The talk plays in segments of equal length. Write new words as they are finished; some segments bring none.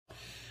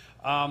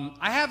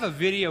I have a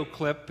video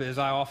clip, as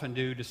I often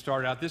do, to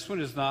start out. This one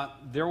is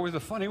not, there was a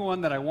funny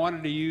one that I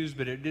wanted to use,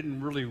 but it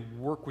didn't really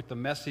work with the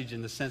message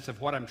in the sense of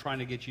what I'm trying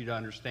to get you to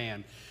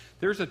understand.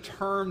 There's a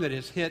term that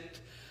has hit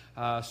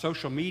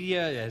social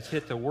media, it has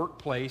hit the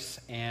workplace,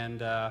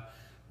 and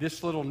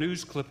this little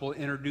news clip will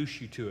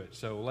introduce you to it.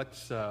 So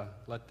let's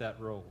let that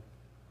roll.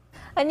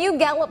 A new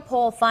Gallup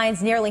poll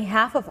finds nearly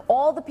half of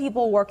all the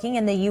people working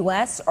in the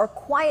U.S. are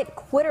quiet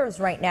quitters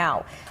right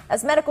now.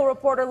 As medical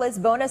reporter Liz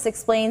Bonas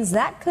explains,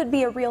 that could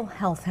be a real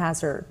health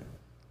hazard.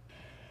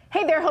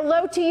 Hey there,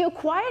 hello to you.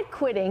 Quiet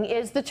quitting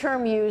is the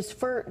term used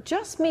for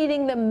just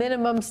meeting the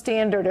minimum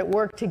standard at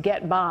work to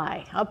get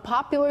by. A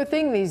popular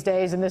thing these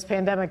days in this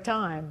pandemic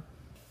time.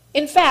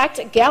 In fact,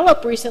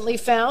 Gallup recently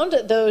found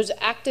those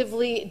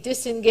actively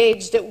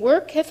disengaged at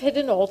work have hit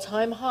an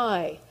all-time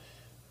high.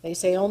 They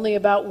say only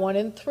about 1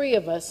 in 3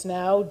 of us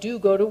now do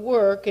go to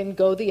work and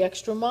go the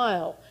extra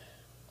mile.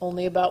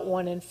 Only about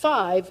 1 in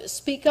 5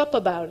 speak up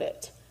about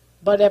it.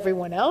 But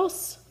everyone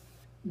else?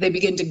 They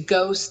begin to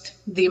ghost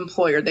the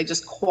employer. They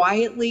just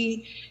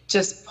quietly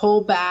just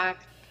pull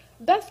back.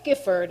 Beth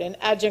Gifford, an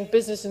adjunct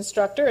business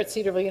instructor at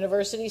Cedarville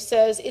University,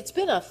 says it's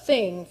been a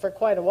thing for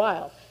quite a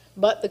while,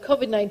 but the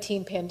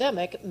COVID-19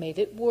 pandemic made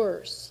it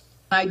worse.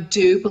 I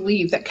do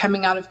believe that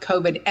coming out of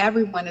COVID,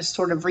 everyone has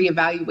sort of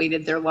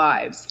reevaluated their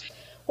lives.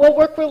 Well,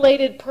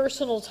 work-related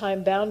personal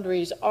time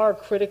boundaries are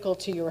critical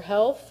to your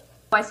health.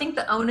 I think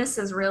the onus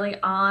is really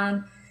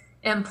on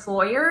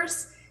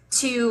employers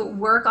to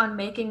work on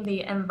making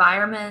the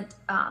environment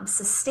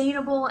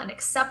sustainable and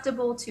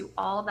acceptable to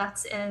all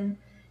that's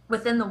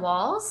within the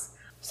walls.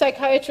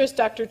 Psychiatrist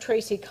Dr.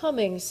 Tracy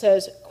Cummings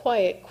says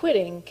quiet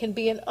quitting can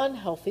be an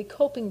unhealthy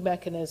coping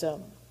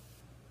mechanism.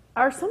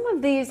 Are some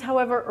of these,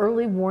 however,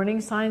 early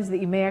warning signs that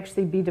you may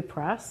actually be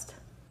depressed?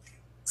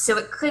 So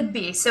it could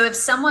be. So if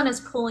someone is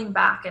pulling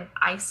back and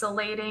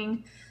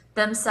isolating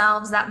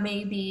themselves, that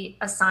may be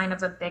a sign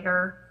of a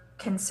bigger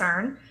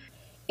concern.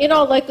 In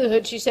all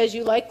likelihood, she says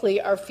you likely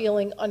are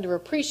feeling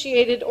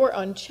underappreciated or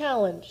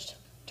unchallenged.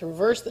 To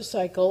reverse the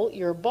cycle,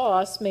 your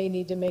boss may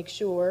need to make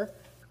sure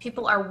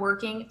people are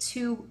working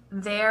to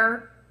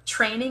their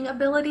training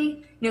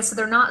ability, so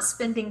they're not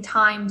spending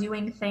time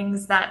doing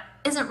things that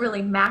isn't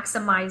really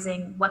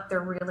maximizing what they're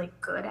really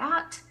good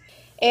at.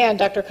 And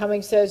Dr.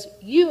 Cummings says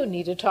you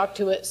need to talk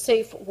to a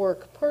safe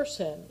work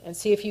person and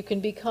see if you can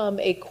become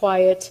a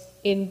quiet,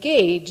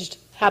 engaged,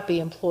 happy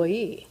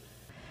employee.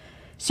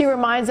 She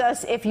reminds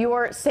us if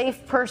your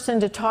safe person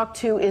to talk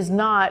to is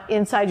not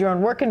inside your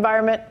own work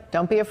environment,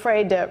 don't be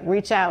afraid to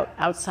reach out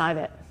outside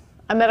it.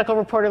 I'm medical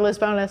reporter Liz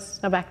Bonas.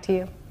 Now back to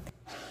you.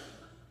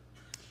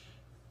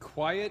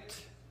 Quiet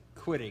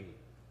quitting.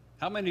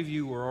 How many of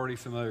you were already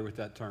familiar with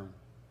that term?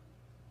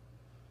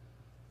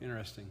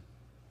 Interesting.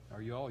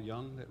 Are you all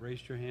young that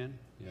raised your hand?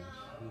 Yes.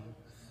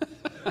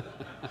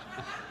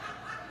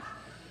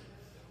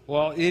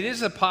 Well, it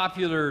is a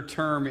popular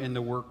term in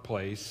the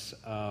workplace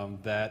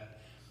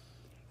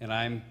and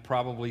I'm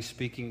probably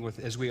speaking with,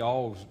 as we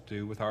always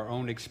do, with our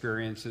own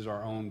experiences,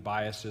 our own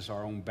biases,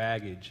 our own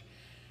baggage.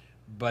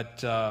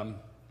 But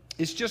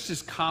it's just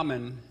as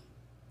common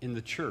in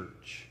the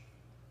church.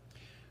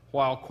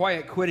 While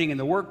quiet quitting in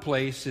the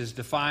workplace is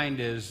defined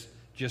as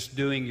just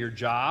doing your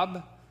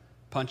job,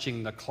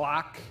 punching the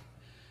clock,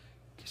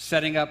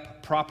 setting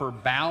up proper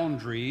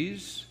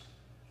boundaries.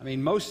 I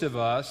mean, most of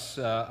us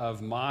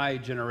of my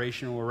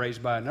generation were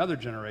raised by another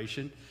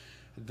generation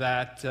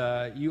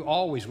that you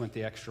always went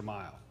the extra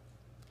mile.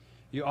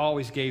 You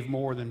always gave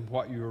more than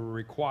what you were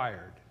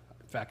required.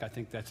 In fact, I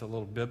think that's a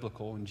little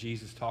biblical, and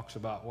Jesus talks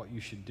about what you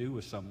should do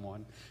with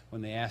someone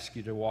when they ask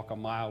you to walk a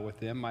mile with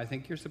them. I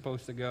think you're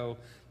supposed to go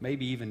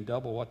maybe even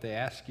double what they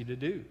ask you to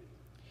do.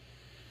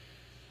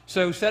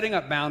 So setting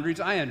up boundaries,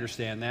 I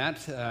understand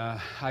that.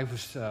 I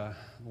was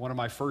one of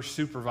my first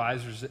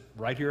supervisors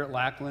right here at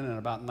Lackland in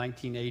about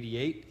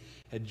 1988.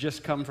 Had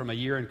just come from a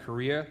year in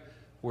Korea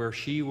where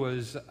she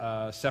was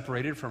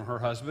separated from her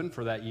husband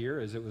for that year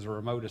as it was a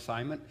remote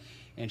assignment.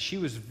 And she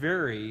was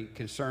very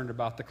concerned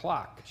about the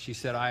clock. She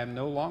said, I am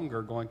no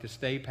longer going to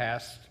stay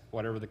past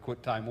whatever the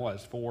quit time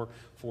was,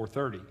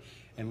 4:30.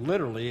 And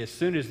literally, as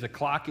soon as the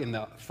clock in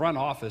the front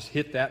office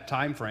hit that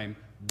time frame,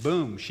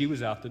 boom, she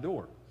was out the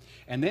door.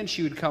 And then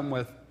she would come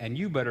with, and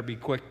you better be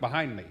quick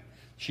behind me.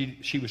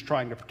 She was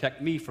trying to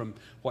protect me from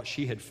what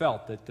she had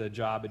felt, that the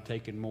job had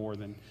taken more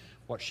than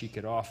what she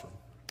could offer.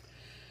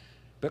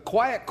 But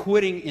quiet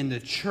quitting in the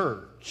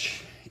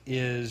church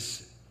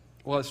is,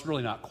 well, it's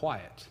really not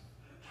quiet.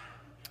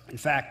 In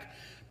fact,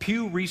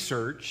 Pew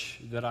Research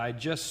that I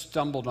just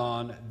stumbled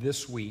on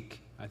this week,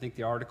 I think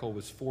the article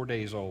was 4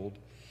 days old,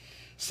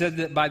 said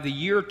that by the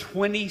year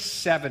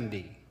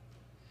 2070,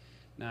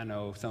 now I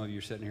know some of you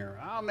are sitting here,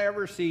 I'll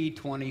never see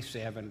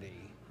 2070.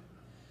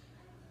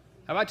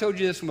 Have I told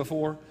you this one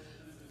before?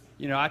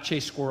 You know, I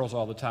chase squirrels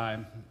all the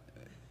time.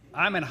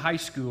 I'm in high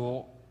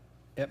school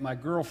at my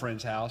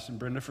girlfriend's house, and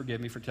Brenda,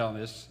 forgive me for telling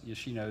this.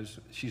 She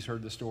knows, she's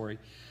heard the story.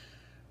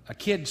 A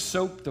kid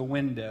soaped the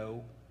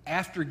window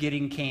after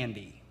getting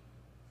candy.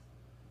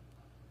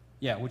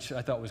 Yeah, which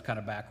I thought was kind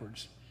of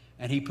backwards.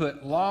 And he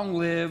put, "Long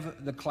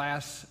live the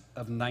class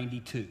of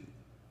 92.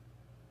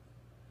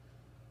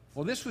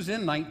 Well, this was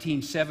in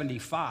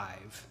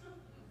 1975.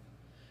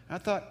 I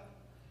thought,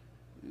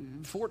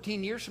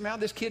 14 years from now,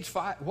 this kid's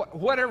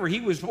whatever. He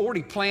was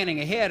already planning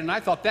ahead, and I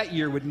thought that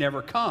year would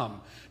never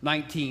come,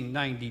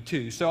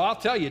 1992. So I'll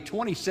tell you,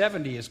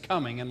 2070 is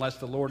coming unless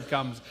the Lord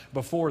comes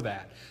before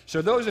that.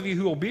 So those of you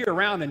who will be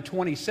around in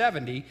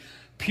 2070,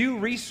 Pew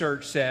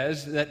Research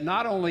says that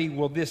not only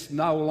will this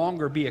no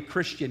longer be a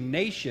Christian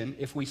nation,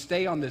 if we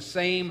stay on the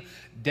same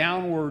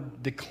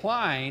downward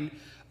decline,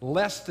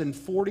 less than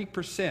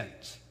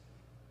 40%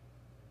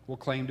 will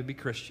claim to be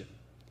Christian.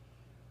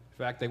 In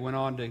fact, they went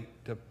on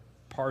to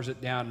parse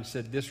it down and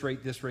said this rate,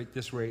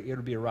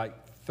 it'll be right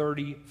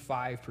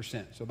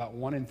 35%. So about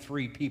 1 in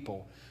 3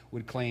 people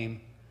would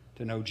claim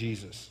to know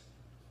Jesus.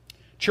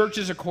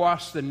 Churches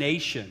across the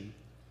nation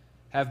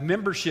have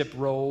membership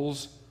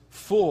rolls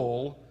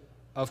full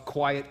of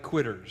quiet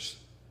quitters.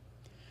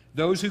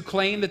 Those who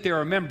claim that they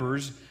are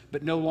members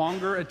but no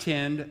longer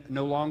attend,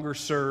 no longer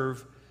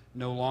serve,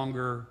 no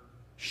longer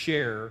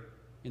share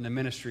in the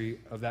ministry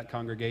of that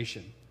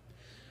congregation.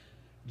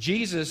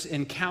 Jesus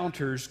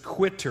encounters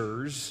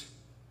quitters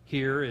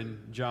here in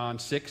John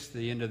 6,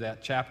 the end of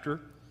that chapter.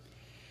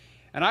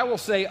 And I will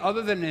say,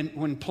 other than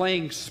when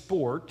playing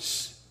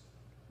sports,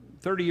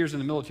 30 years in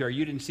the military,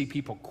 you didn't see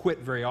people quit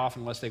very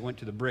often unless they went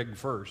to the brig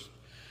first.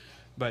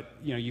 But,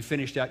 you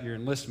finished out your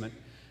enlistment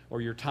or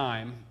your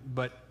time.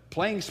 But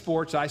playing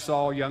sports, I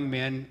saw young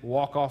men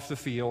walk off the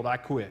field. I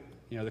quit.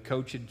 The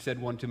coach had said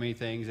one too many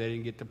things. They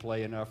didn't get to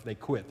play enough. They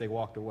quit. They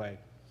walked away.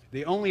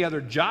 The only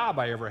other job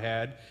I ever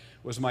had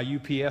was my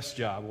UPS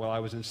job while I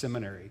was in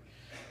seminary.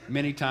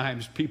 Many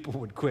times people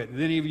would quit.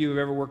 Did any of you have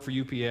ever worked for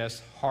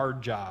UPS?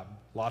 Hard job,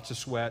 lots of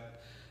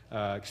sweat,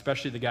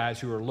 especially the guys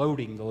who are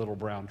loading the little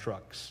brown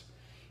trucks.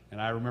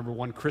 And I remember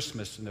one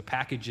Christmas, and the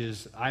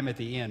packages, I'm at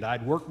the end.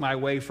 I'd work my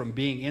way from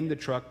being in the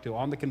truck to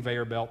on the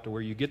conveyor belt to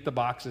where you get the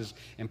boxes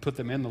and put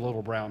them in the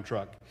little brown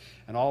truck.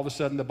 And all of a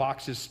sudden the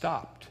boxes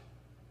stopped.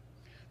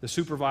 The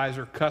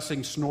supervisor,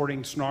 cussing,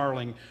 snorting,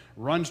 snarling,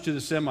 runs to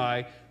the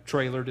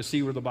semi-trailer to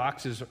see where the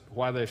boxes,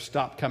 why they've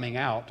stopped coming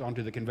out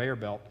onto the conveyor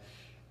belt.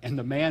 And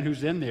the man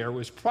who's in there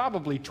was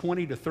probably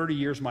 20 to 30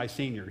 years my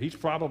senior. He's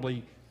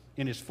probably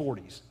in his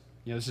 40s.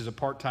 This is a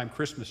part-time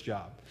Christmas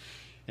job.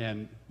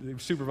 And the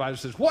supervisor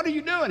says, "What are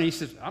you doing?" He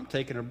says, "I'm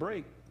taking a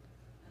break."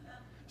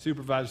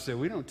 Supervisor said,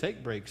 "We don't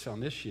take breaks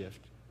on this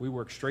shift. We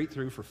work straight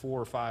through for 4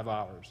 or 5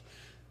 hours.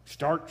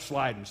 Start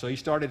sliding." So he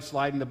started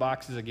sliding the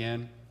boxes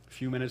again. A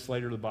few minutes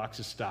later, the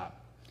boxes stopped.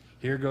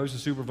 Here goes the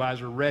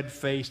supervisor,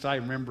 red-faced. I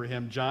remember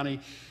him, Johnny.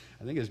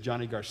 I think it's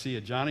Johnny Garcia.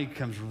 Johnny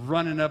comes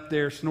running up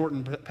there,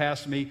 snorting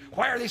past me.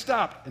 "Why are they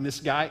stopped?" And this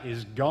guy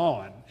is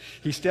gone.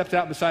 He steps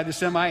out beside the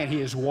semi, and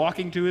he is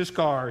walking to his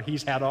car.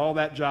 He's had all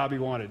that job he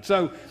wanted.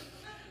 So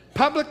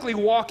publicly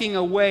walking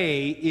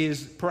away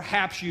is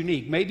perhaps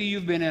unique. Maybe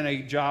you've been in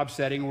a job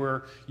setting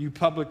where you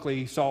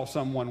publicly saw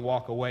someone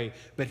walk away.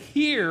 But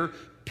here,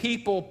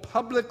 people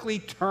publicly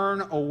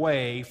turn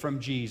away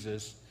from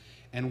Jesus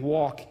and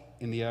walk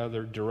in the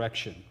other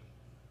direction.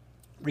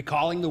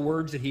 Recalling the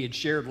words that he had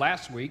shared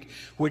last week,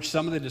 which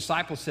some of the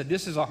disciples said,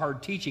 "This is a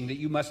hard teaching, that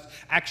you must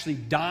actually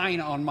dine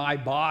on my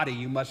body,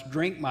 you must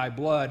drink my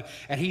blood."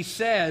 And he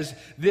says,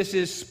 this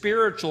is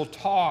spiritual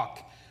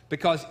talk,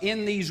 because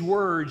in these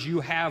words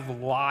you have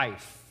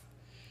life.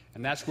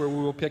 And that's where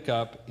we will pick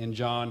up in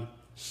John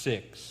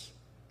 6,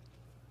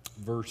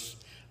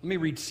 let me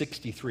read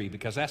 63,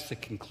 because that's the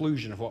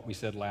conclusion of what we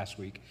said last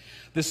week.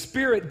 "The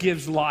Spirit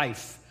gives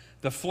life.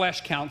 The flesh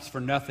counts for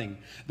nothing.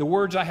 The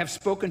words I have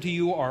spoken to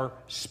you are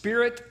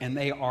spirit, and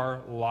they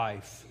are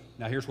life."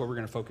 Now here's where we're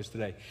going to focus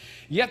today.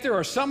 "Yet there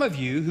are some of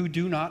you who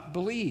do not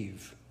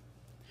believe."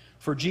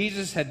 For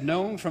Jesus had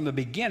known from the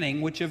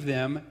beginning which of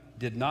them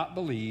did not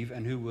believe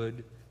and who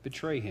would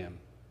betray him.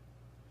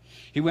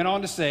 He went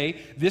on to say,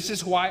 "This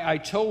is why I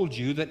told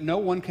you that no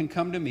one can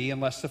come to me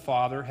unless the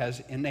Father has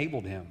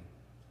enabled him."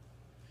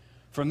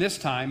 From this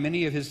time,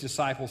 many of his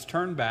disciples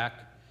turned back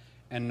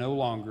and no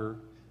longer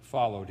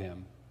followed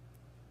him.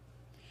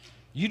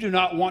 "You do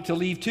not want to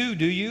leave too,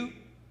 do you?"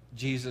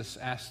 Jesus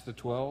asked the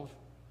 12.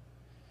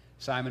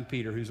 Simon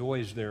Peter, who's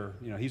always there,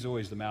 he's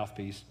always the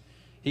mouthpiece.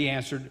 He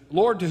answered,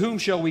 "Lord, to whom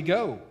shall we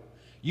go?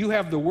 You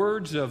have the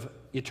words of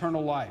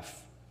eternal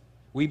life.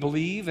 We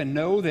believe and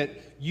know that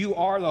you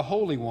are the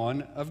Holy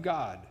One of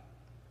God."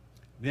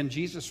 Then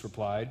Jesus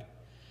replied,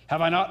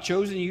 "Have I not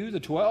chosen you, the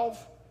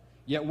 12?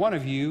 Yet one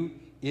of you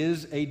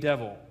is a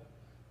devil."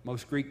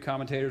 Most Greek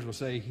commentators will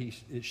say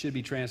it should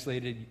be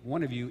translated,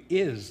 "One of you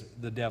is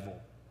the devil."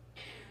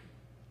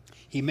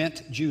 He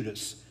meant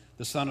Judas,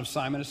 the son of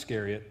Simon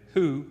Iscariot,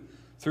 who,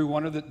 though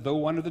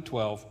one of the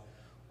 12,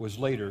 was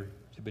later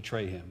to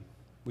betray him.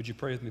 Would you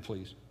pray with me,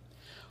 please?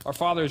 Our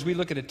Father, as we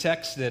look at a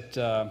text that,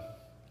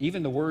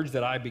 even the words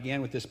that I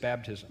began with this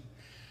baptism,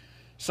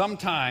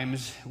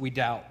 sometimes we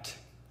doubt,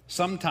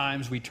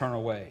 sometimes we turn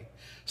away,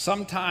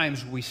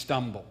 sometimes we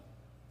stumble.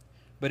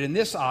 But in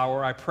this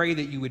hour, I pray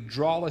that you would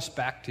draw us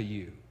back to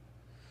you.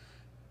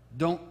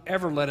 Don't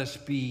ever let us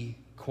be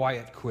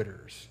quiet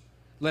quitters.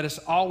 Let us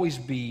always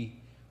be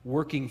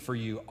working for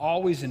you,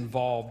 always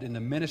involved in the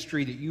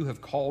ministry that you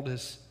have called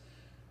us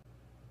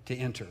to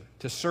enter,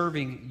 to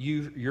serving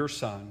you, your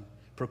Son,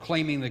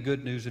 proclaiming the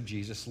good news of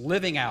Jesus,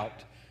 living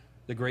out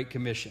the Great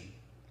Commission.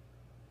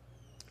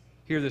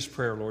 Hear this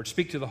prayer, Lord.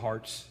 Speak to the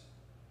hearts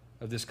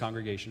of this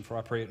congregation, for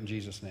I pray it in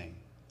Jesus' name.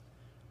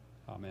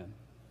 Amen.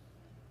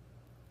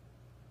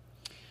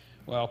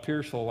 Well,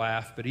 Pierce will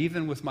laugh, but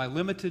even with my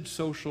limited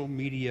social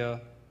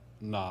media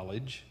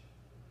knowledge,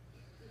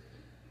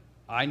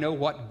 I know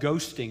what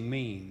ghosting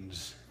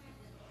means.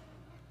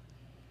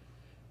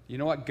 You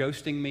know what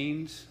ghosting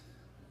means?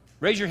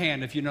 Raise your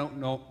hand if you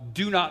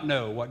do not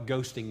know what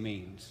ghosting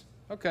means.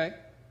 Okay.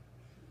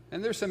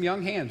 And there's some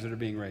young hands that are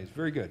being raised.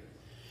 Very good.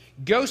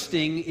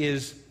 Ghosting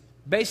is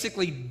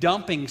basically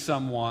dumping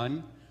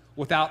someone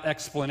without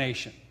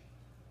explanation.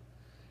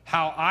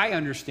 How I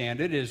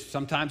understand it is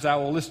sometimes I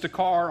will list a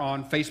car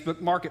on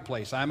Facebook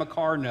Marketplace. I'm a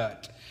car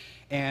nut.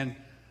 And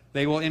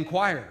they will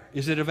inquire,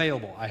 is it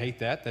available? I hate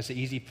that. That's an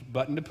easy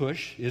button to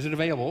push. Is it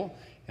available?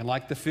 And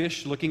like the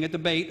fish looking at the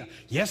bait,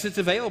 yes, it's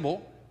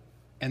available.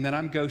 And then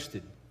I'm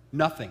ghosted.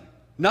 Nothing.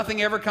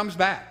 Nothing ever comes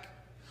back.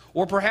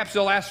 Or perhaps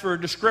they'll ask for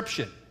a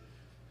description,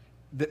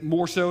 that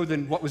more so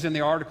than what was in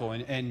the article.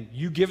 And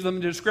you give them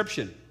the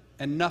description,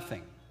 and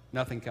nothing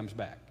comes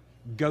back.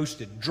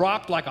 Ghosted.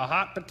 Dropped like a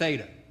hot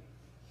potato.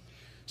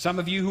 Some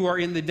of you who are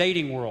in the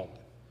dating world,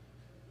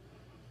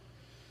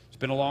 it's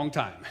been a long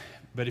time.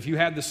 But if you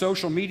had the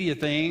social media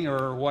thing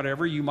or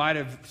whatever, you might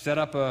have set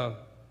up a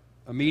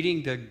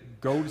meeting to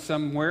go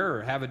somewhere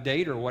or have a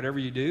date or whatever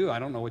you do. I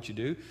don't know what you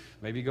do.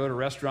 Maybe you go to a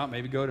restaurant,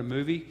 maybe go to a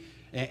movie.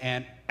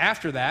 And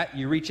after that,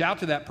 you reach out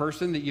to that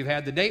person that you've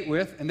had the date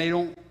with, and they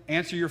don't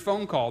answer your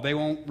phone call. They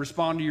won't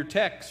respond to your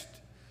text.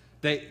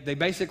 They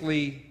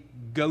basically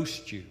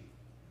ghost you.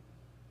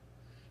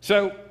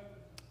 So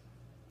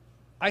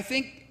I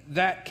think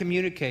that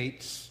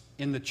communicates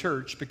in the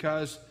church,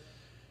 because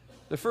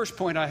the first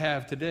point I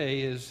have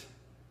today is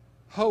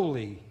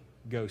holy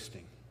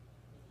ghosting.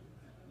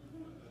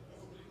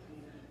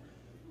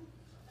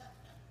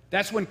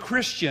 That's when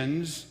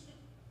Christians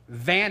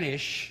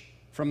vanish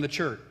from the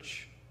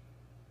church.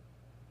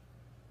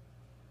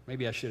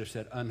 Maybe I should have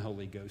said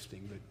unholy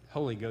ghosting, but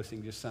holy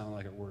ghosting just sounded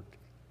like it worked.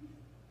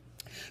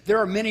 There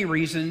are many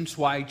reasons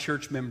why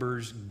church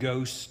members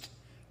ghost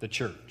the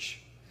church.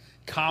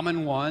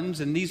 Common ones,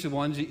 and these are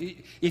ones,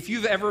 if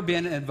you've ever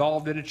been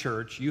involved in a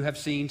church, you have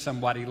seen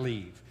somebody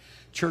leave.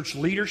 Church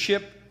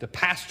leadership, the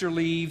pastor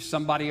leaves,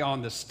 somebody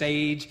on the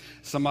stage,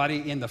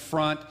 somebody in the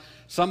front,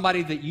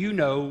 somebody that you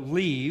know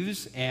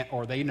leaves,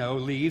 or they know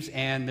leaves,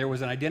 and there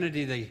was an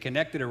identity, they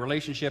connected a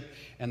relationship,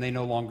 and they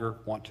no longer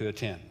want to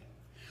attend.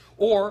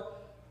 Or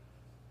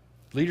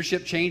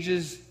leadership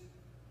changes,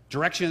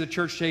 direction of the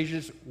church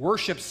changes,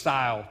 worship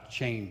style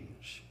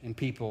change, and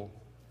people,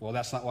 well,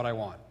 that's not what I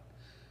want.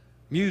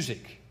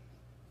 Music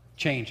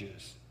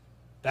changes.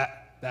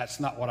 That's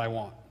not what I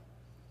want.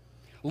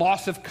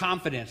 Loss of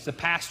confidence. The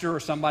pastor or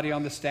somebody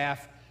on the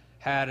staff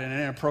had an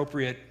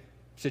inappropriate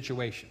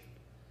situation,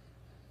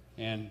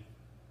 and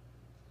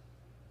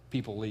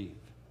people leave.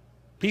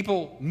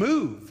 People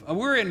move.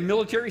 We're in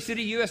Military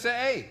City,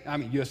 USA. I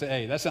mean,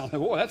 USA. That sounds like,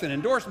 whoa, that's an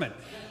endorsement.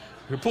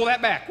 We pull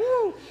that back.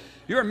 Woo!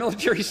 You're in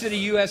Military City,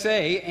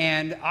 USA,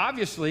 and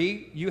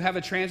obviously you have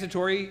a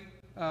transitory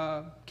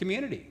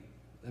community.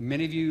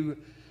 Many of you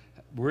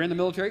were in the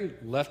military,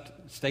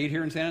 stayed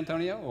here in San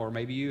Antonio, or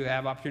maybe you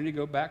have opportunity to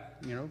go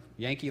back,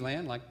 Yankee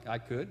land like I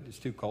could. It's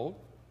too cold.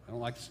 I don't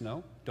like the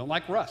snow. Don't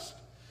like rust.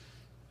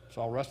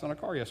 Saw rust on a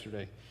car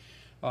yesterday.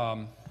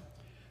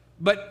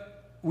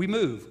 But we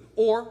move.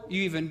 Or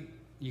you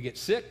get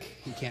sick,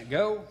 you can't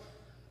go.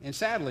 And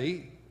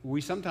sadly, we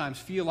sometimes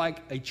feel like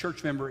a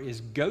church member is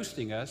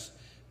ghosting us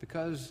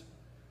because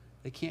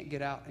they can't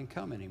get out and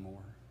come anymore.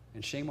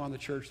 And shame on the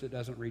church that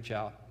doesn't reach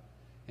out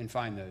and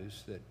find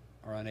those that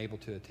are unable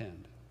to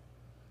attend.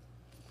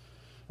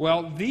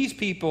 Well, these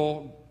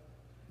people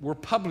were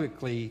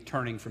publicly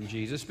turning from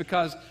Jesus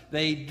because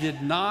they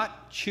did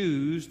not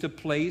choose to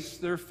place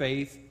their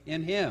faith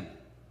in him.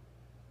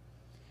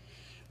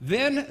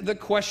 Then the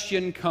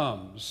question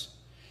comes,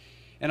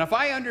 and if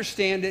I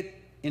understand it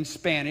in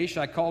Spanish,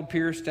 I called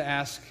Pierce to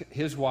ask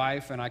his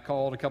wife, and I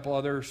called a couple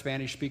other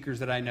Spanish speakers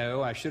that I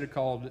know. I should have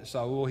called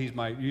Saul. He's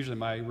usually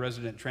my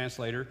resident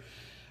translator.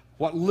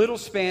 What little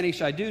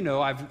Spanish I do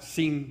know, I've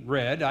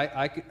read.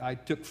 I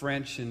took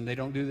French, and they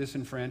don't do this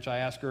in French. I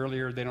asked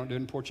earlier, they don't do it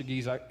in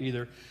Portuguese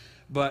either.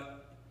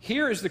 But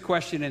here is the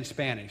question in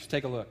Spanish.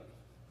 Take a look.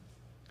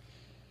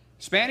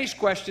 Spanish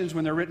questions,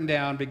 when they're written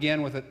down,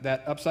 begin with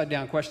that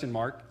upside-down question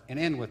mark and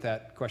end with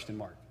that question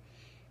mark.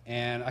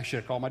 And I should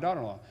have called my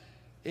daughter-in-law.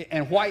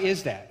 And why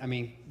is that? I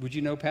mean, would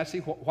you know, Patsy?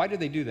 Why did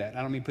they do that?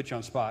 I don't mean to put you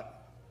on the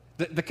spot.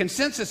 The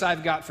consensus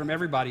I've got from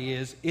everybody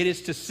is it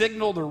is to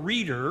signal the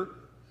reader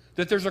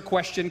that there's a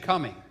question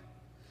coming.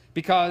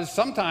 Because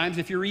sometimes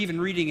if you're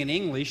even reading in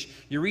English,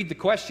 you read the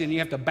question and you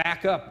have to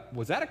back up.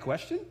 Was that a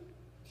question?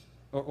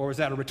 Or is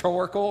that a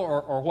rhetorical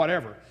or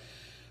whatever?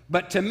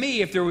 But to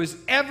me, if there was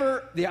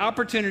ever the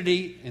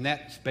opportunity, and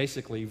that's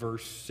basically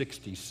verse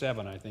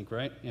 67, I think,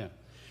 right? Yeah.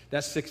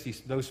 That's 60,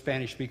 those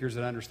Spanish speakers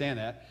that understand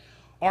that.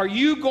 Are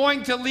you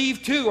going to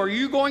leave too? Are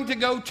you going to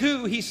go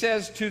too? He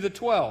says to the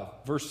 12,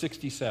 verse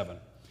 67.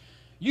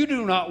 You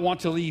do not want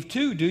to leave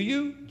too, do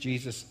you?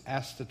 Jesus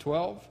asked the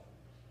 12.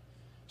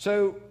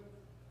 So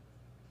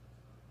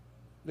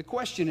the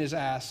question is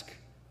asked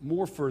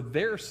more for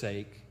their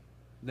sake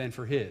than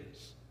for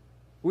his.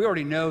 We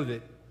already know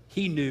that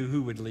he knew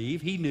who would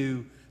leave. He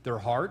knew their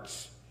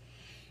hearts.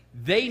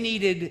 They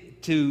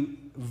needed to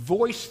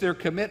voice their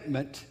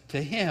commitment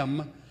to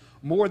him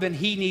more than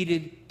he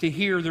needed to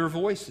hear their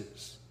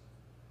voices.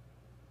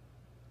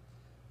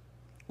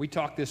 We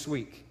talked this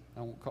week.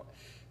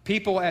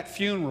 People at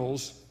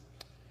funerals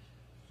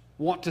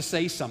want to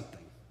say something.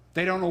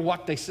 They don't know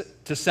what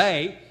to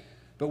say,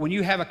 but when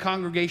you have a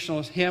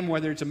congregational hymn,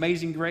 whether it's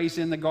Amazing Grace,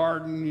 In the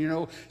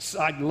Garden,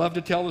 I'd love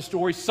to tell the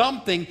story,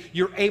 something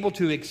you're able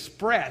to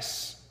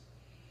express,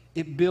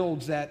 it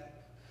builds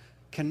that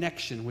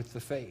connection with the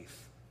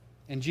faith.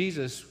 And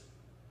Jesus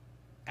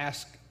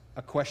asked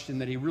a question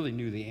that he really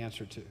knew the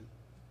answer to.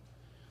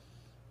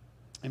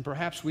 And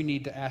perhaps we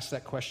need to ask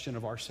that question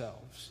of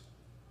ourselves.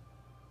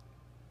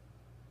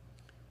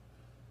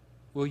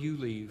 Will you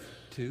leave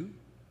too?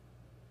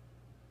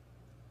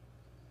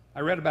 I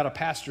read about a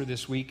pastor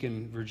this week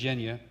in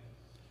Virginia.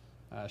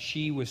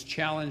 She was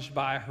challenged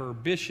by her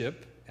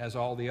bishop, as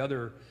all the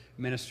other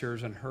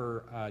ministers in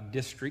her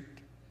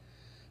district,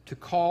 to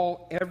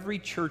call every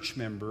church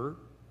member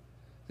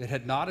that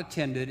had not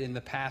attended in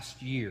the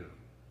past year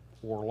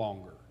or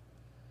longer.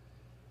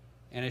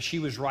 And as she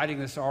was writing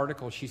this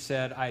article, she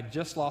said, I had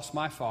just lost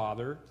my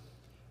father,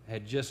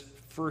 had just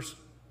first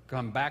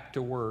come back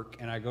to work,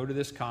 and I go to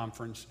this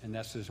conference, and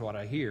this is what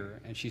I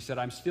hear. And she said,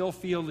 I'm still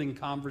fielding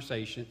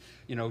conversation,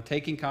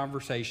 taking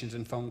conversations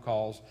and phone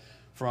calls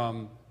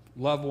from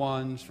loved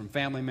ones, from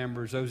family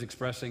members, those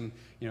expressing,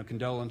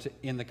 condolence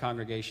in the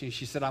congregation.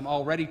 She said, I'm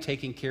already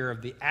taking care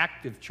of the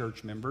active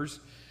church members.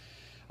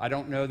 I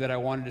don't know that I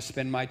wanted to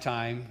spend my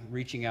time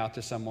reaching out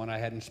to someone I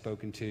hadn't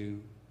spoken to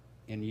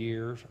in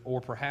years, or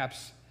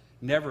perhaps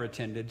never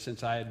attended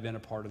since I had been a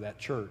part of that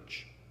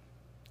church.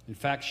 In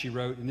fact, she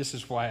wrote, and this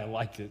is why I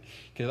liked it,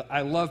 because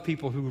I love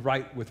people who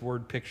write with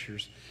word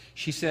pictures.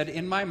 She said,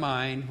 in my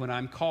mind, when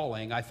I'm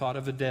calling, I thought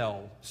of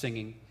Adele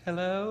singing,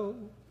 hello,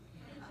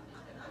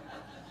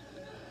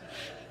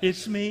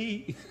 it's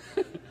me.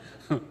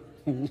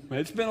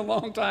 It's been a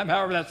long time,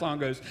 however that song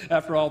goes,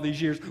 after all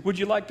these years. Would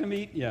you like to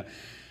meet? Yeah.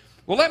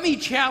 Well, let me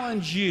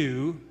challenge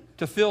you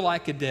to feel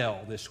like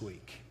Adele this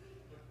week.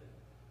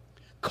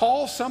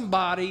 Call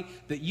somebody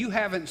that you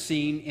haven't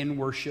seen in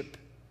worship,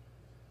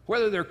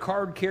 whether they're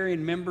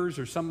card-carrying members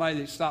or somebody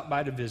that stopped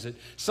by to visit,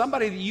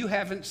 somebody that you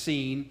haven't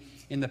seen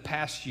in the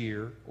past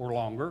year or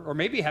longer, or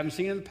maybe you haven't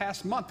seen in the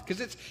past month,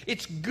 because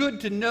it's good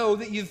to know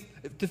that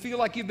to feel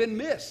like you've been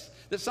missed,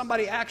 that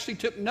somebody actually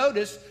took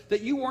notice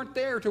that you weren't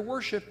there to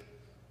worship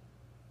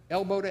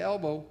elbow to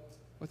elbow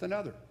with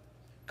another.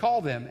 Call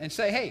them and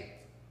say, hey,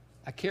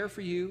 I care for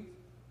you,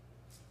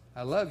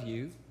 I love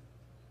you,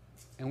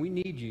 and we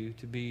need you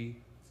to be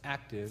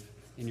active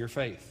in your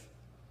faith.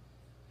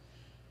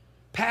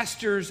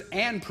 Pastors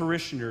and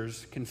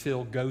parishioners can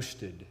feel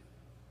ghosted.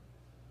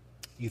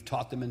 You've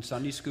taught them in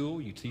Sunday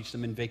school, you teach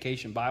them in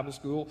vacation Bible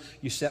school,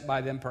 you sit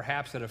by them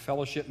perhaps at a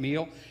fellowship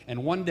meal,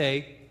 and one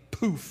day,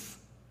 poof,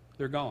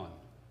 they're gone.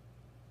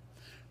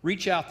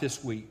 Reach out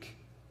this week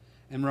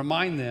and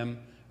remind them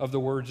of the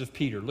words of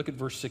Peter. Look at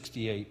verse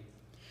 68.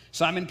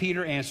 Simon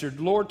Peter answered,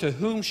 Lord, to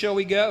whom shall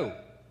we go?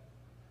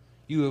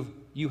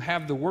 You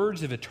have the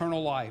words of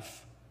eternal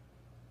life.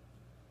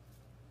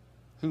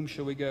 Whom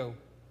shall we go?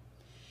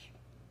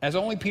 As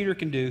only Peter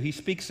can do, he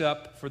speaks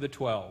up for the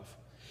 12.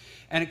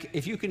 And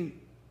if you can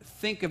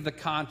think of the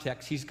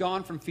context, he's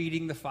gone from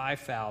feeding the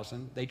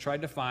 5,000. They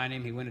tried to find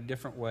him. He went a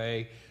different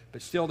way,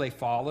 but still they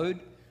followed.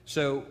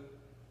 So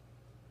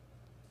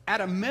at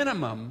a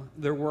minimum,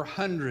 there were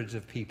hundreds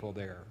of people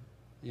there.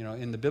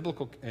 In the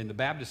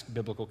Baptist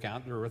biblical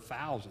count, there were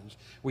thousands.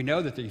 We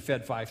know that he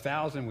fed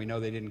 5,000. We know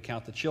they didn't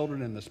count the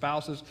children and the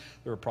spouses.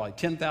 There were probably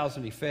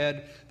 10,000 he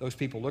fed. Those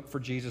people looked for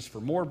Jesus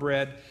for more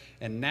bread,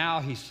 and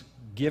now he's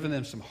given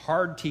them some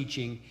hard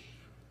teaching,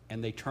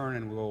 and they turn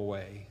and go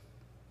away.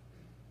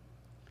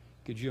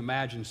 Could you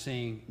imagine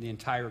seeing the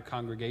entire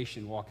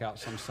congregation walk out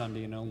some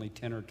Sunday and only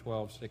 10 or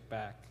 12 stick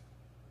back?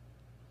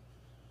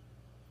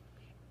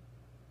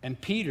 And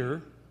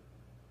Peter,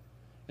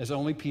 as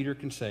only Peter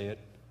can say it,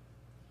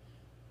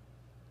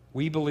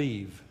 we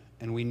believe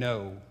and we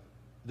know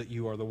that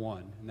you are the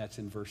one. And that's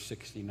in verse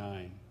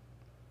 69.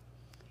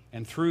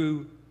 And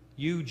through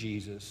you,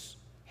 Jesus,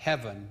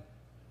 heaven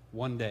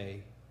one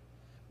day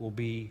will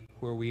be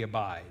where we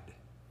abide.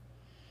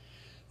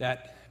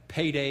 That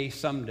payday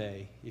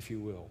someday, if you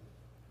will.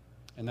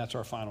 And that's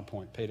our final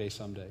point, payday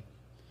someday.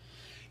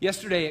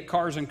 Yesterday at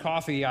Cars and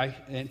Coffee, I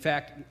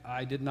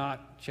did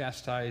not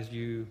chastise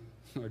you,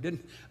 I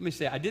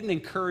didn't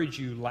encourage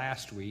you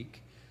last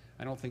week.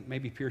 I don't think,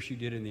 maybe Pierce, you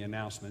did in the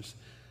announcements.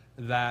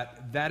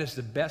 that is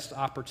the best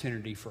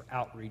opportunity for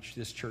outreach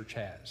this church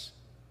has.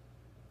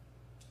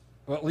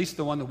 Well, at least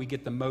the one that we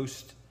get the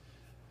most.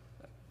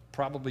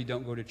 Probably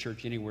don't go to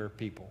church anywhere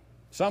people.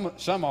 Some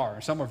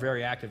are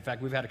very active. In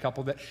fact, we've had a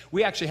couple that,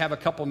 we actually have a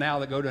couple now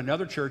that go to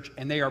another church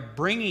and they are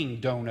bringing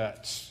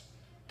donuts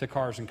to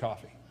Cars and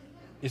Coffee.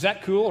 Is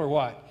that cool or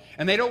what?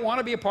 And they don't want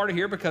to be a part of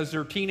here because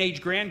their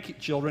teenage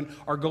grandchildren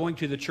are going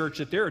to the church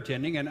that they're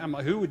attending. And I'm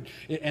like,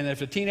 and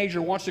if a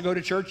teenager wants to go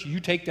to church, you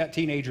take that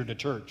teenager to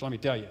church, let me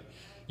tell you.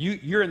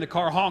 You're in the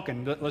car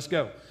honking, let's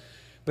go.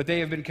 But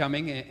they have been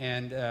coming,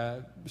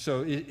 and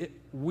so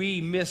we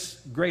miss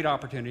great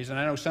opportunities. And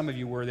I know some of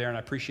you were there, and I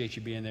appreciate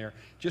you being there.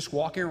 Just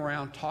walking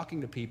around,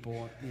 talking to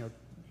people,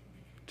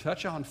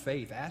 touch on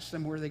faith. Ask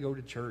them where they go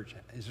to church.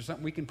 Is there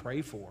something we can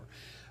pray for?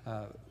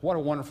 What a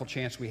wonderful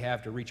chance we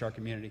have to reach our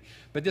community.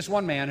 But this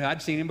one man,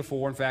 I'd seen him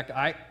before. In fact,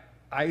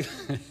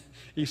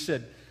 he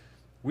said,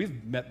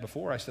 "We've met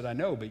before." I said, "I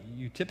know, but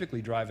you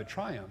typically drive a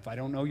Triumph. I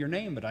don't know your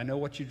name, but I know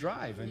what you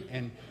drive.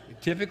 And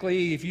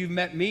typically, if you've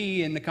met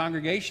me in the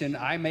congregation,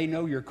 I may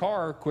know your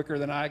car quicker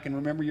than I can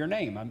remember your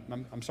name.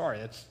 I'm sorry.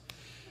 That's,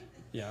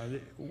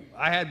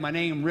 I had my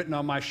name written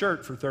on my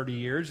shirt for 30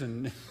 years,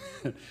 and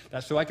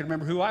that's so I could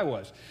remember who I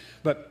was.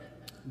 But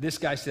this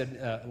guy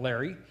said,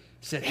 Larry,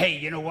 said, "Hey,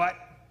 you know what?"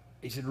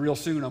 He said, "Real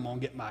soon, I'm going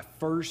to get my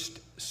first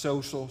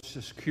Social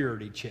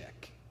Security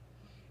check."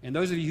 And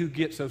those of you who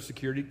get Social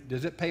Security,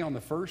 does it pay on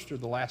the first or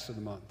the last of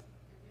the month?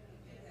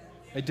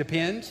 It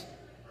depends.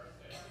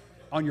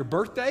 On your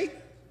birthday?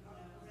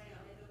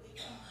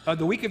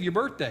 The week of your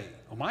birthday.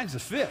 Oh, mine's the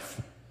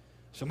 5th.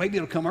 So maybe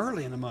it'll come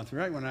early in the month,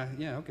 right?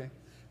 Okay.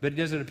 But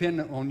does it depend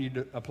on you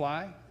to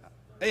apply?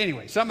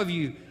 Anyway, some of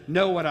you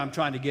know what I'm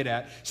trying to get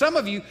at. Some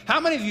of you,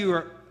 how many of you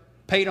are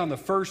paid on the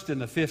 1st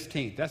and the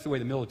 15th? That's the way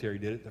the military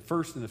did it, the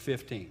 1st and the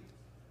 15th.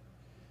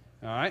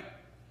 All right?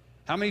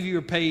 How many of you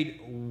are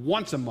paid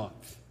once a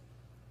month?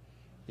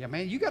 Yeah,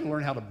 man, you got to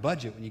learn how to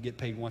budget when you get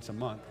paid once a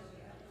month.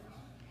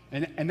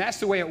 And that's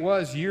the way it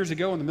was years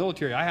ago in the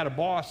military. I had a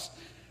boss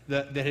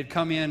that had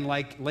come in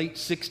like late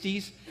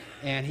 60s,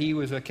 and he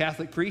was a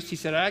Catholic priest. He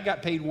said, "I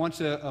got paid once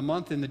a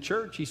month in the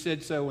church." He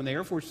said, "So when the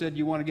Air Force said,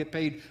 you want to get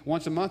paid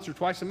once a month or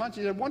twice a month?"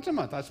 He said, "Once a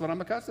month. That's what I'm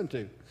accustomed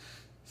to."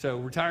 So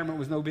retirement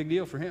was no big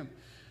deal for him.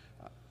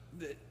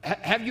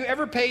 Have you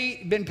ever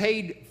been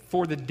paid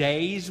for the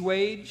day's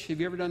wage? Have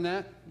you ever done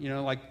that?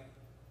 Like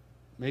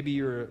maybe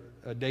you're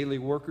a daily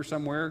worker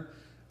somewhere,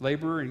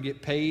 laborer, and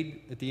get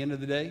paid at the end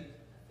of the day?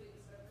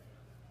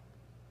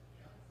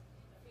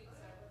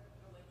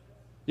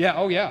 Yeah,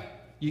 oh yeah.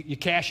 You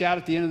cash out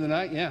at the end of the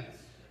night, yeah.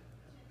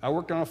 I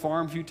worked on a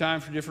farm a few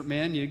times for different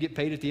men. You get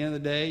paid at the end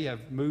of the day.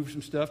 I've moved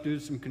some stuff, do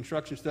some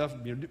construction stuff,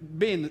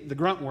 being the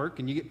grunt work,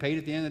 and you get paid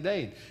at the end of the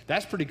day. And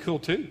that's pretty cool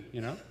too,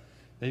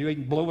 Then you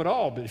can blow it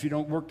all, but if you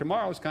don't work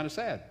tomorrow, it's kind of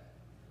sad.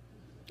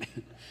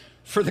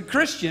 For the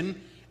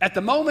Christian, at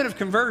the moment of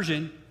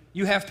conversion,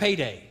 you have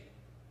payday.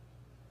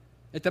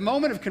 At the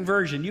moment of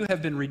conversion, you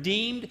have been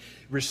redeemed,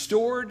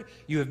 restored,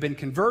 you have been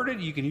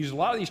converted. You can use a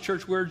lot of these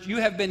church words. You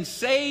have been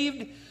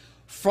saved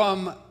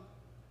from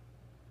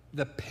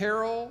the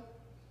peril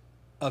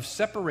of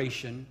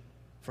separation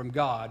from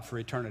God for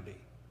eternity.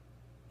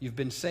 You've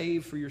been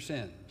saved for your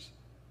sins.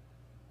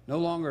 No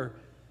longer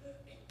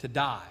to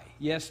die.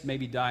 Yes,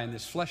 maybe die in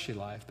this fleshly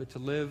life, but to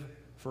live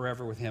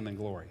forever with Him in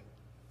glory.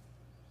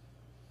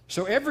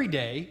 So every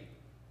day,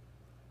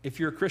 if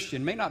you're a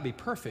Christian, may not be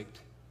perfect,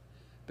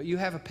 but you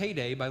have a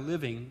payday by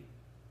living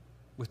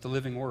with the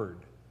living Word.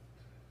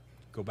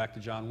 Go back to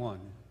John 1.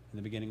 In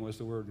the beginning was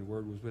the Word, and the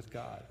Word was with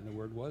God, and the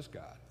Word was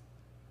God.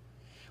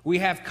 We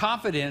have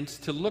confidence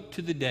to look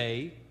to the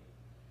day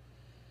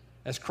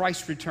as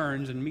Christ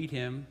returns and meet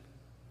Him,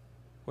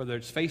 whether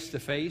it's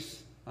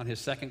face-to-face on His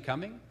second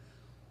coming,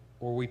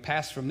 or we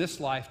pass from this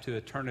life to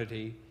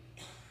eternity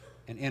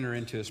and enter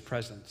into His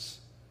presence.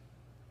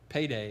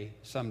 Payday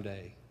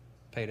someday.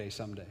 Payday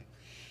someday.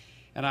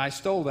 And I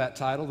stole that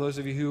title. Those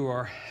of you who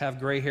have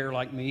gray hair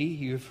like me,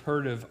 you've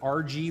heard of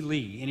R.G.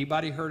 Lee.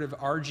 Anybody heard of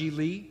R.G.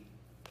 Lee?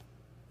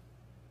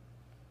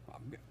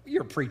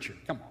 You're a preacher.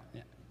 Come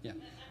on. Yeah.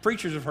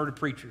 Preachers have heard of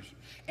preachers.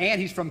 And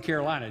he's from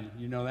Carolina.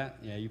 You know that?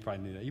 Yeah, you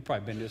probably knew that. You've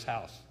probably been to his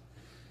house.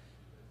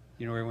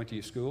 You know where he went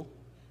to school?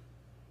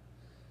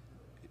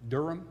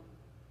 Durham?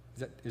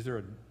 Is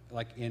there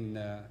like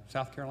in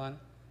South Carolina?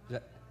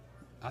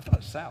 I thought it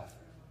was South.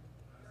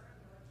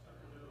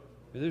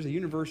 There's a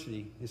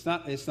university. It's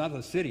not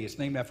a city. It's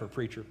named after a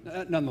preacher.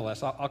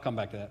 Nonetheless, I'll come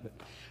back to that. But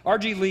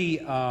R.G. Lee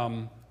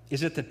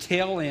is at the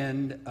tail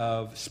end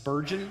of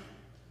Spurgeon.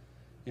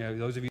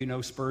 Those of you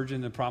know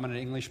Spurgeon, the prominent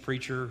English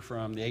preacher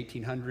from the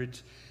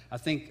 1800s. I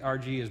think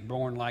R.G. is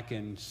born like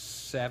in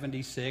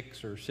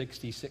 76 or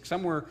 66,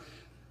 somewhere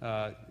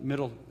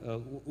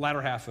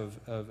latter half of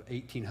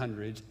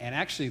 1800s, and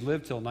actually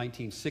lived till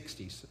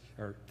 1960s.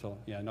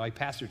 He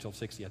pastored till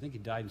 60. I think he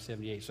died in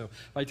 78. So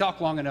if I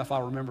talk long enough,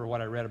 I'll remember what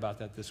I read about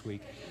that this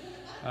week.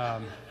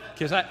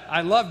 Because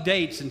I love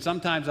dates, and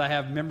sometimes I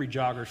have memory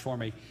joggers for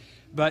me.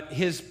 But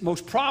his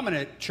most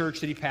prominent church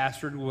that he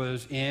pastored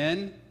was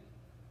in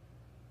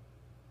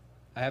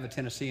I have a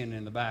Tennessean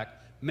in the back,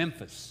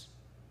 Memphis.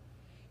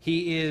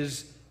 He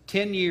is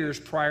 10 years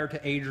prior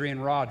to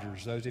Adrian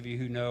Rogers. Those of you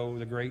who know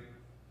the great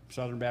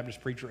Southern Baptist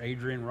preacher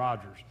Adrian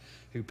Rogers,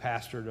 who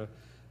pastored a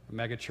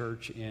mega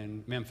church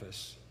in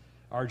Memphis.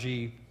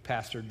 RG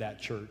pastored that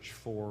church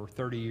for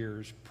 30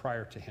 years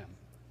prior to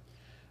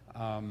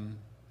him.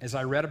 As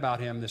I read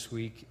about him this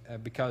week,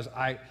 because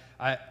I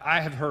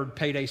have heard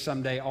Payday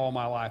Someday all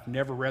my life,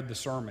 never read the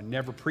sermon,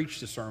 never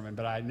preached the sermon,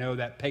 but I know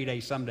that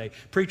Payday Someday,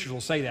 preachers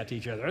will say that to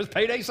each other. There's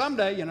Payday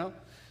Someday, you know.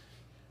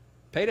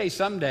 Payday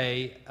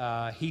Someday,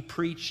 he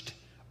preached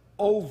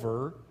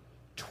over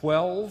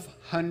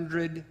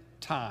 1,200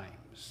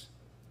 times.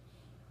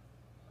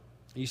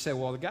 You say,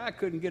 well, the guy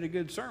couldn't get a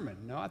good sermon.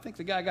 No, I think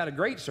the guy got a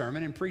great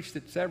sermon and preached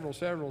it several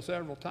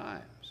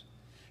times.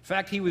 In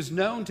fact, he was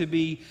known to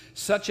be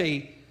such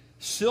a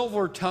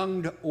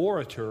silver-tongued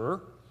orator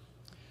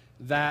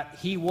that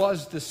he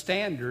was the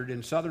standard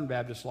in Southern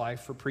Baptist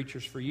life for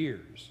preachers for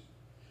years.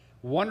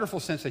 Wonderful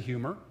sense of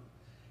humor.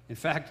 In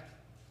fact,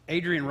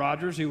 Adrian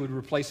Rogers, who would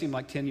replace him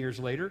like 10 years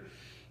later,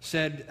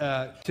 said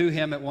to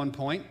him at one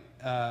point,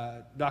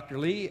 Dr.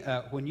 Lee,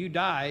 when you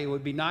die, it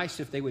would be nice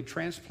if they would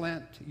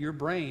transplant your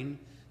brain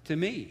to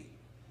me.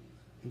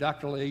 And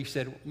Dr. Lee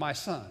said, my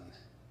son,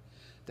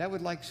 that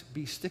would like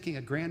be sticking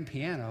a grand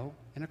piano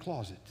in a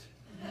closet.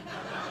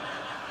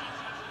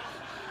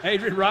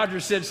 Adrian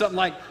Rogers said something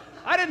like,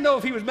 I didn't know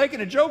if he was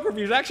making a joke or if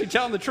he was actually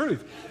telling the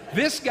truth.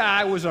 This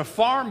guy was a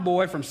farm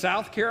boy from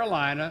South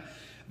Carolina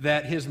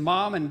that his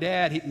mom and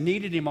dad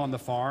needed him on the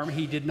farm.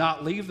 He did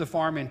not leave the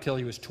farm until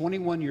he was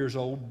 21 years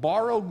old,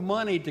 borrowed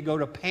money to go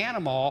to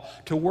Panama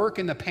to work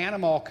in the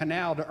Panama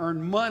Canal to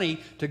earn money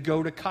to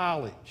go to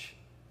college.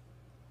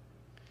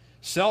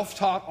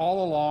 Self-taught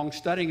all along,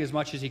 studying as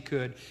much as he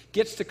could,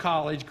 gets to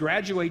college,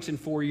 graduates in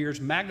 4 years,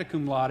 magna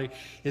cum laude,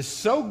 is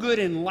so good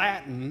in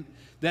Latin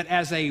that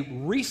as a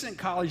recent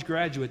college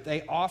graduate,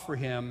 they offer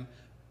him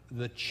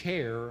the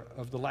chair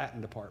of the Latin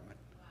department.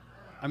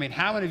 I mean,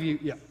 how many of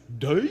you,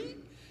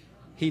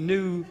 he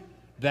knew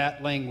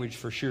that language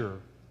for sure.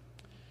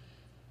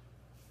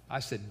 I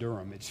said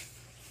Durham. It's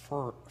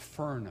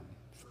Furman.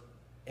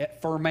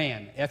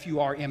 Furman.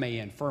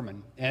 F-U-R-M-A-N.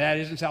 Furman. And that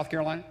is in South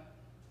Carolina?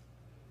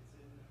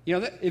 You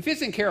know, if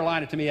it's in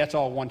Carolina, to me, that's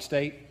all one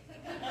state.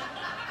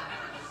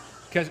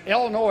 Because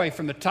Illinois,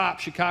 from the top,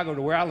 Chicago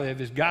to where I live,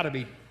 has got to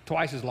be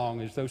twice as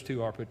long as those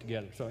two are put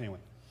together. So anyway,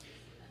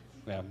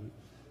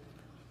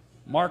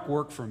 Mark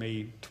worked for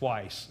me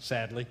twice,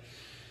 sadly,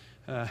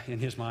 in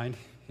his mind.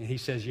 And he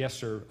says yes,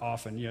 sir,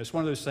 often. You know, it's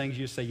one of those things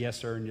you just say yes,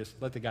 sir, and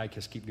just let the guy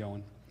just keep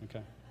going.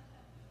 Okay.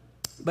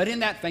 But in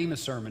that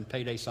famous sermon,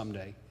 Payday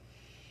Someday,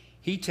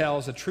 he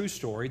tells a true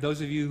story.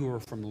 Those of you who are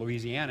from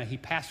Louisiana, he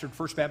pastored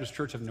First Baptist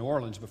Church of New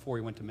Orleans before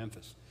he went to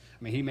Memphis.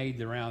 I mean, he made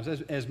the rounds,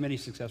 as many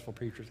successful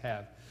preachers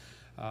have.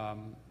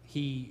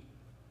 He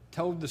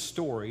told the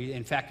story.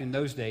 In fact, in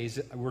those days,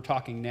 we're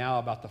talking now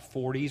about the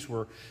 40s,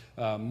 where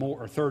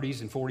or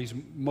 30s and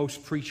 40s,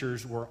 most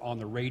preachers were on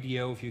the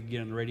radio, if you could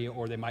get on the radio,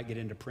 or they might get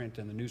into print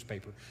in the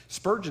newspaper.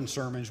 Spurgeon's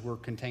sermons were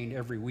contained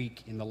every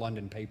week in the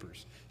London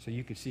papers, so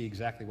you could see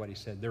exactly what he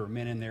said. There were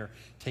men in there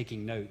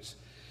taking notes.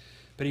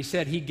 But he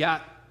said he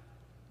got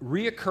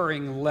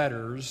reoccurring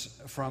letters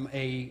from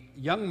a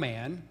young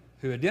man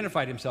who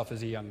identified himself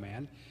as a young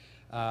man,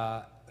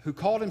 who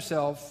called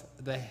himself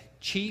the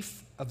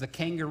chief of the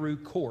kangaroo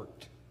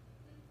court.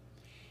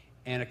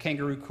 And a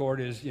kangaroo court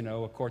is, you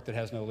know, a court that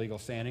has no legal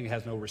standing, it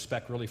has no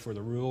respect really for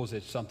the rules.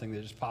 It's something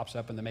that just pops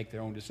up and they make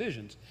their own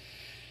decisions.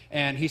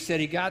 And he said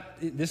he got,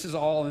 this is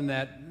all in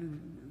that,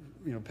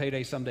 you know,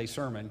 Payday Someday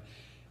sermon,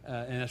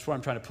 and that's what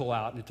I'm trying to pull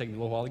out, and it'll take me a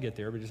little while to get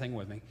there, but just hang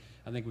with me.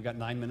 I think we got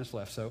 9 minutes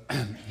left. So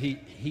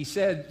he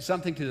said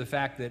something to the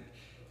fact that,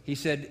 he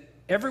said,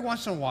 every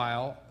once in a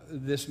while,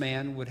 this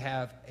man would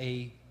have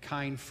a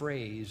kind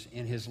phrase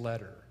in his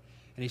letter.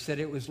 And he said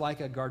it was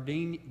like a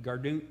gardenia,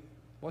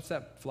 what's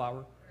that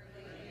flower?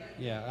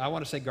 Yeah, I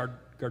want to say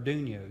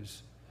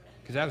gardenias,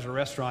 because that was a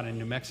restaurant in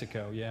New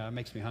Mexico. Yeah, it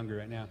makes me hungry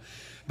right now.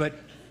 But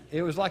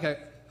it was like a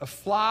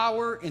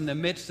flower in the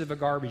midst of a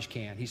garbage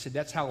can. He said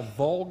that's how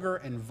vulgar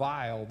and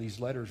vile these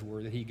letters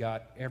were that he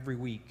got every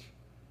week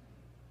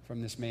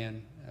from this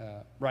man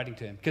writing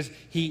to him. Because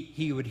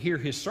he would hear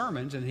his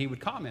sermons and he would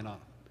comment on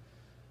them.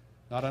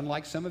 Not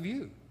unlike some of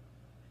you.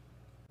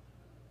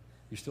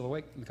 You still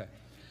awake? Okay.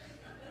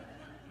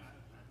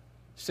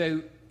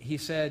 So he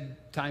said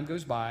time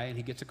goes by and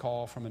he gets a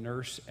call from a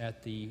nurse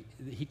at he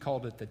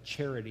called it the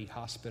charity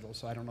hospital.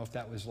 So I don't know if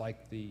that was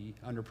like the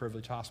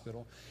underprivileged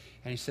hospital.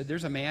 And he said,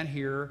 there's a man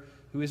here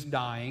who is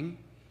dying.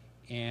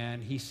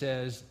 And he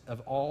says,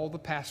 of all the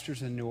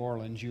pastors in New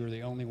Orleans, you're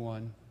the only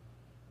one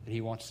that he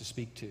wants to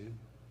speak to.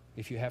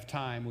 If you have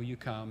time, will you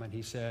come? And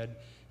he said,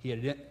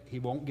 he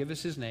won't give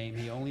us his name.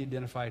 He only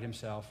identified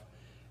himself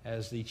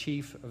as the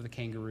chief of the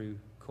kangaroo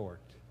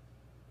court.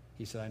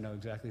 He said, I know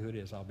exactly who it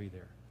is. I'll be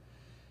there.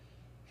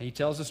 And he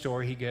tells the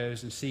story. He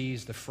goes and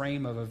sees the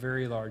frame of a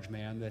very large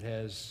man that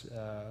has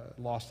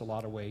lost a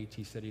lot of weight.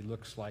 He said he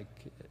looks like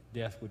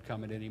death would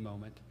come at any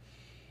moment.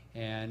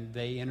 and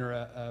they enter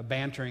a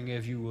bantering,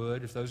 if you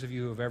would. If those of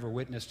you who have ever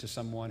witnessed to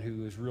someone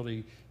who has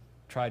really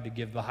tried to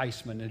give the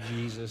Heisman to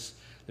Jesus,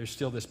 there's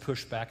still this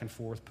push back and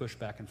forth, push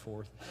back and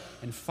forth.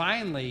 And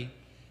finally,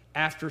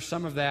 after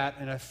some of that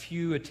and a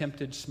few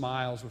attempted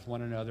smiles with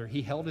one another,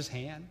 he held his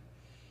hand,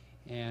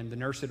 and the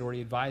nurse had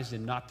already advised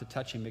him not to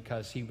touch him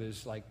because he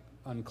was like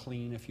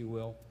unclean, if you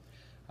will.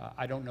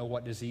 I don't know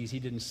what disease. He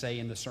didn't say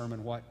in the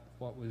sermon what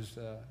was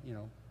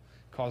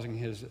causing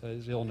his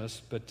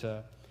illness,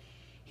 but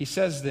he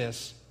says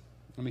this.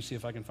 Let me see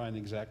if I can find the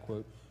exact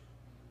quote.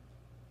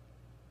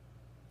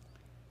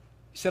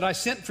 He said, "I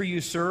sent for you,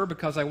 sir,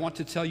 because I want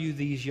to tell you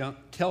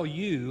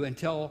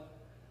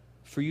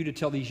for you to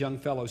tell these young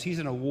fellows." He's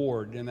in a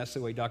ward, and that's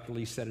the way Dr.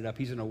 Lee set it up.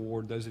 He's in a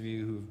ward. Those of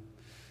you who've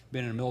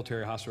been in a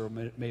military hospital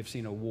may have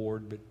seen a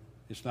ward, but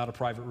it's not a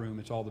private room.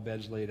 It's all the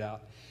beds laid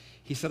out.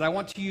 He said, "I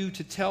want you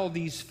to tell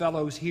these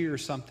fellows here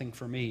something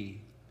for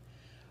me.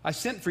 I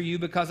sent for you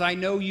because I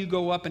know you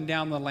go up and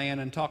down the land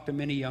and talk to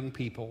many young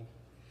people.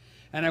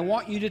 And I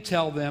want you to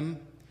tell them,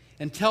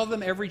 and tell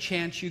them every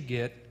chance you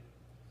get,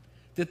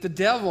 that the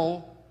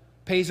devil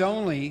pays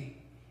only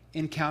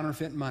in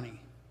counterfeit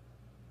money."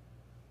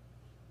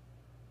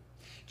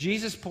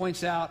 Jesus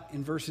points out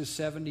in verses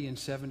 70 and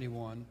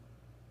 71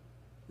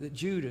 that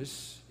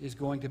Judas is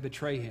going to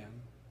betray him.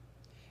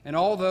 And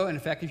in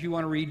fact, if you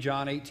want to read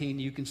John 18,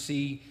 you can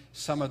see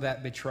some of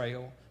that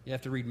betrayal. You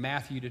have to read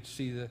Matthew to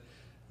see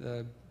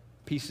the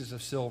pieces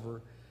of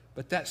silver.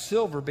 But that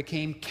silver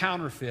became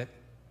counterfeit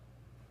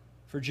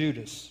for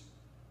Judas.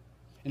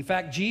 In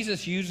fact,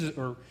 Jesus uses,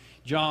 or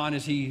John,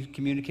 as he's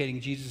communicating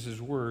Jesus'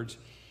 words,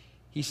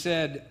 he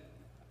said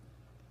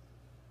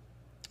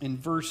in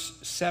verse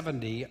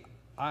 70,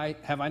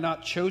 have I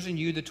not chosen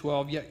you, the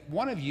 12, yet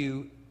one of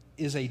you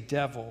is a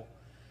devil.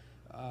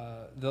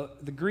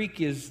 The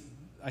Greek is,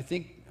 I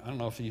don't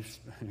know if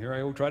here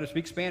I will try to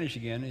speak Spanish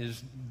again,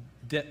 is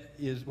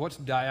what's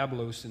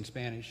diabolos in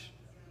Spanish?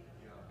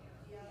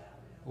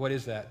 What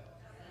is that?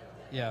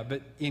 Yeah,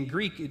 but in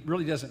Greek, it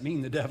really doesn't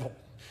mean the devil.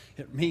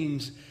 It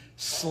means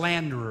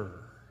slanderer.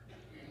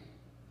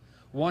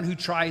 One who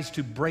tries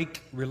to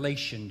break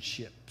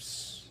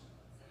relationships.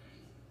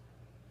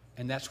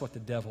 And that's what the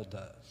devil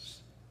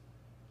does.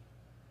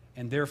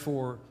 And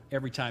therefore,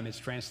 every time it's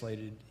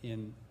translated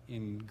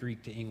in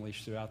Greek to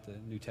English throughout the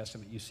New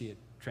Testament, you see it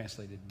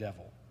translated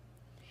devil.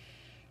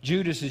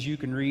 Judas, as you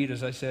can read,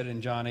 as I said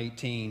in John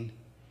 18,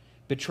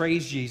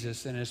 betrays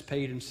Jesus and is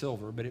paid in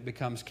silver, but it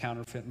becomes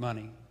counterfeit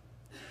money.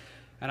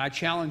 And I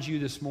challenge you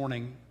this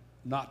morning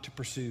not to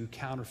pursue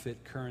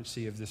counterfeit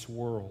currency of this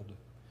world.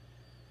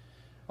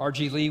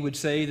 R.G. Lee would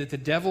say that the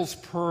devil's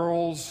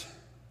pearls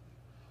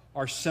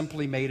are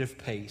simply made of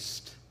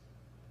paste,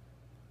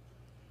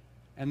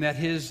 and that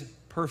his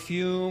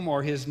perfume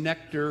or his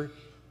nectar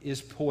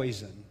is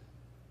poison.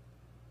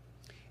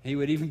 And he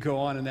would even go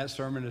on in that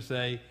sermon to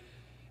say,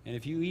 and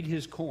if you eat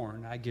his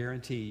corn, I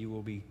guarantee you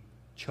will be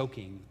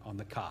choking on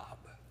the cob.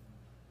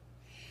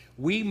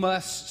 We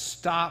must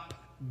stop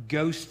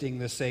ghosting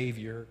the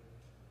Savior.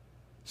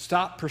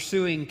 Stop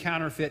pursuing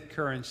counterfeit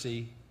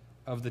currency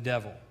of the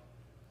devil.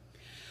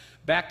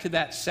 Back to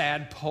that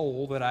sad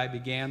poll that I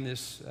began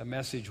this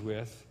message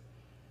with.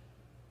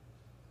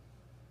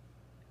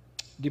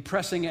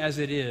 Depressing as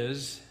it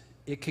is,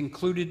 it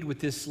concluded with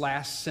this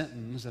last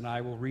sentence, and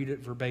I will read it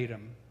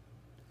verbatim.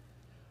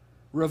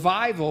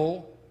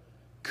 Revival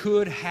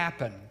could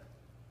happen.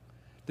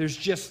 There's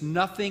just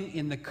nothing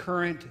in the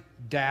current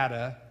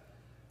data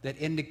that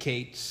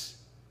indicates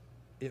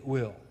it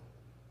will.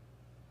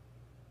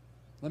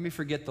 Let me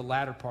forget the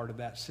latter part of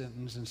that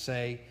sentence and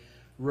say,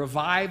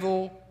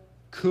 revival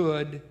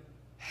could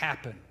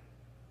happen.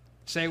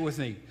 Say it with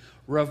me.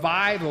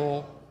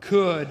 Revival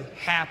could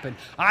happen.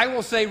 I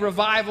will say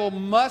revival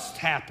must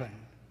happen,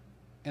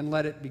 and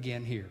let it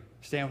begin here.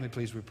 Stand with me,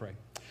 please, we pray.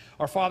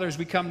 Our Father, as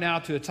we come now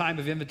to a time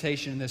of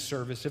invitation in this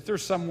service, if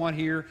there's someone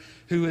here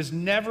who has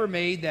never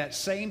made that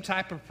same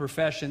type of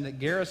profession that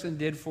Garrison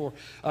did for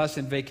us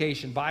in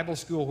Vacation Bible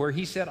School, where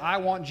he said, I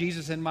want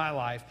Jesus in my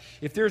life.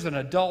 If there's an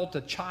adult,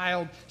 a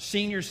child,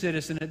 senior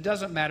citizen, it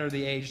doesn't matter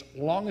the age,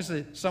 as long as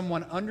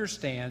someone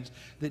understands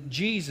that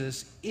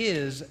Jesus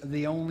is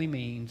the only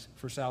means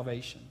for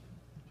salvation.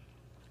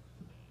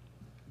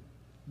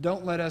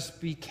 Don't let us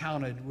be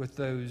counted with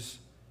those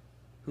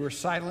who are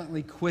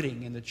silently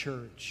quitting in the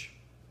church.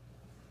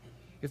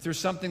 If there's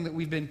something that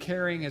we've been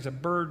carrying as a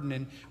burden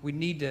and we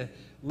need to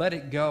let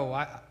it go,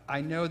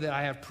 I know that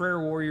I have prayer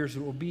warriors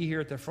that will be here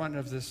at the front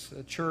of this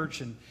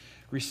church and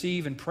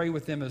receive and pray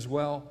with them as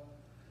well.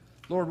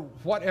 Lord,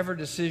 whatever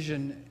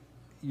decision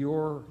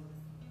your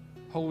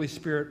Holy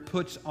Spirit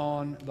puts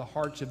on the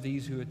hearts of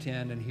these who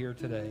attend and hear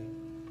today,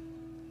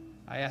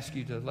 I ask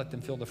you to let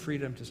them feel the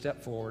freedom to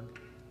step forward.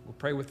 We'll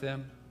pray with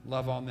them,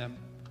 love on them,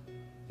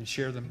 and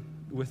share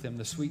with them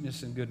the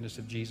sweetness and goodness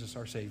of Jesus,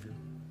 our Savior.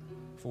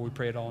 For we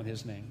pray it all in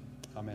His name.